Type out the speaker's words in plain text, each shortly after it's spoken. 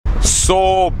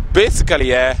So basically,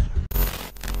 yeah.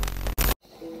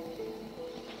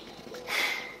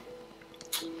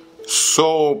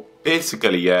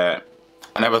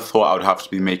 I never thought I would have to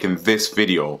be making this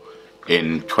video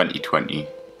in 2020.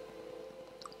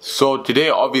 So today,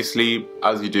 obviously,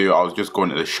 as you do, I was just going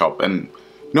to the shop, and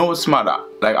you know what's mad?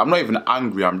 Like, I'm not even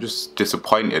angry, I'm just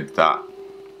disappointed that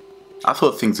I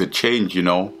thought things had changed, you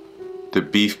know? The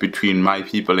beef between my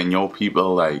people and your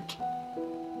people, like,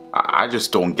 I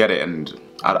just don't get it, and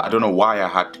I don't know why I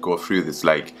had to go through this.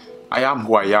 Like, I am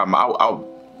who I am.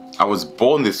 I was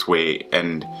born this way,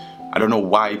 and I don't know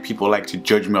why people like to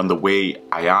judge me on the way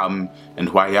I am and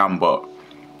who I am, but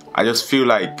I just feel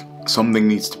like something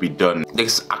needs to be done.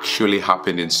 This actually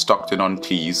happened in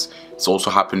Stockton-on-Tees, it's also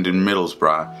happened in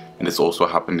Middlesbrough, and it's also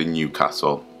happened in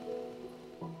Newcastle.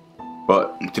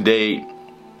 But today,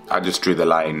 I just drew the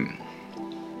line.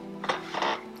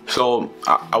 So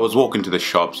I was walking to the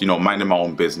shops, you know, minding my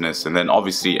own business, and then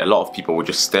obviously a lot of people were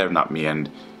just staring at me, and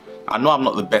I know I'm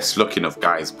not the best looking of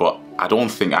guys, but I don't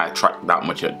think I attract that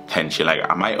much attention. Like,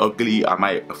 am I ugly? Am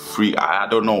I a freak? I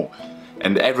don't know.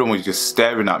 And everyone was just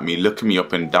staring at me, looking me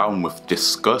up and down with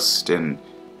disgust, and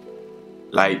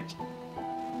like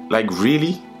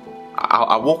really?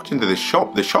 I walked into the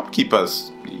shop, the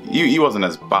shopkeepers, he wasn't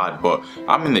as bad, but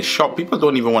I'm in the shop, people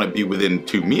don't even want to be within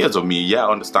 2 meters of me. Yeah,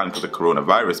 I understand because of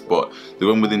coronavirus, but they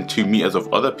went within 2 meters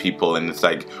of other people, and it's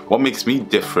like, what makes me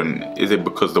different? Is it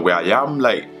because the way I am?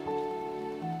 Like,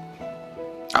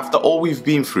 after all we've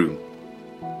been through,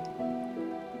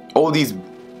 all these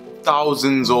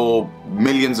thousands or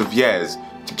millions of years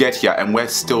to get here, and we're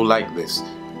still like this.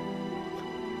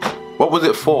 What was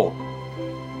it for?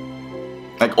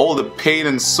 Like, all the pain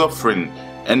and suffering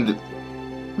and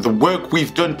the work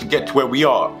we've done to get to where we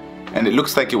are, and it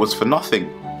looks like it was for nothing.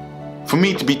 For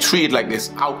me to be treated like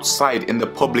this outside in the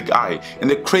public eye, and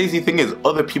the crazy thing is,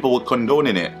 other people were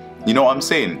condoning it. You know what I'm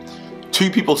saying? 2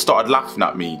 people started laughing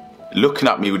at me, looking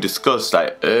at me with disgust,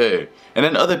 like, ugh. And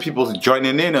then other people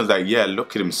joining in. I was like, yeah,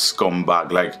 look at him,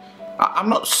 scumbag. Like, I'm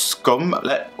not scum.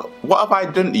 Like, what have I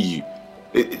done to you?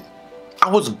 I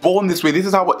was born this way. This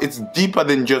is how it's deeper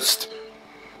than just,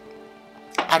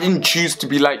 I didn't choose to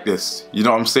be like this. You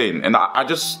know what I'm saying? And I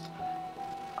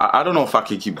don't know if I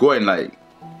can keep going. Like,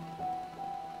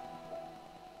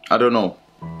 I don't know.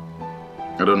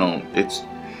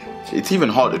 It's even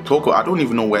hard to talk about. I don't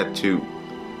even know where to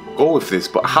go with this,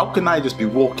 but how can I just be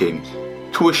walking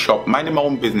to a shop, minding my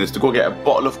own business, to go get a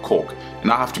bottle of Coke, and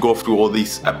I have to go through all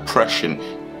this oppression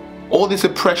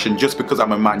just because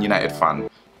I'm a Man United fan?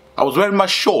 I was wearing my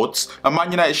shorts, a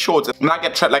Man United shorts, and I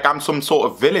get treated like I'm some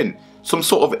sort of villain, some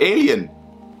sort of alien.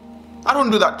 I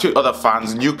don't do that to other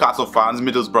fans, Newcastle fans,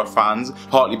 Middlesbrough fans,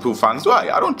 Hartlepool fans. Why?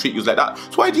 I don't treat you like that.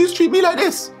 So why do you treat me like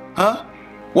this? Huh?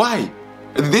 Why?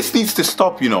 This needs to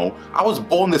stop, you know. I was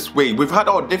born this way. We've had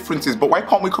our differences, but why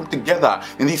can't we come together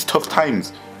in these tough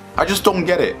times? I just don't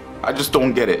get it. I just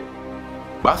don't get it.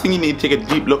 But I think you need to take a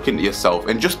deep look into yourself.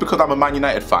 And just because I'm a Man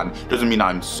United fan doesn't mean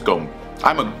I'm scum.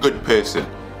 I'm a good person.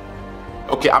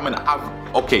 Okay, I'm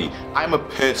a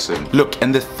person. Look,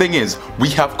 and the thing is, we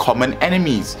have common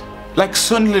enemies. Like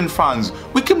Sunderland fans,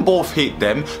 we can both hate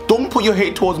them. Don't put your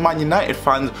hate towards Man United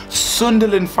fans.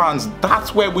 Sunderland fans,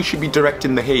 that's where we should be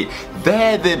directing the hate.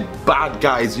 They're the bad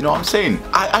guys, you know what I'm saying?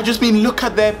 I just mean, look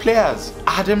at their players.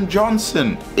 Adam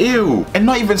Johnson, ew. And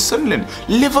not even Sunderland,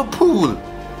 Liverpool.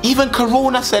 Even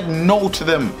Corona said no to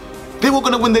them. They were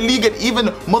gonna win the league, and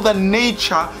even Mother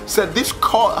Nature said this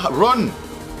can't run.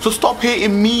 So stop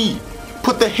hating me.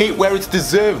 Put the hate where it's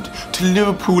deserved, to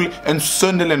Liverpool and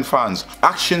Sunderland fans.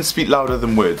 Actions speak louder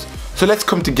than words. So let's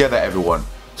come together, everyone.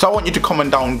 So I want you to comment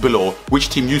down below which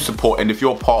team you support and if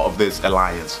you're part of this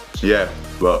alliance. Yeah,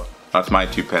 well, that's my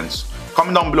 2 pence.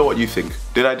 Comment down below what you think.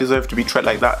 Did I deserve to be treated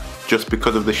like that just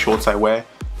because of the shorts I wear?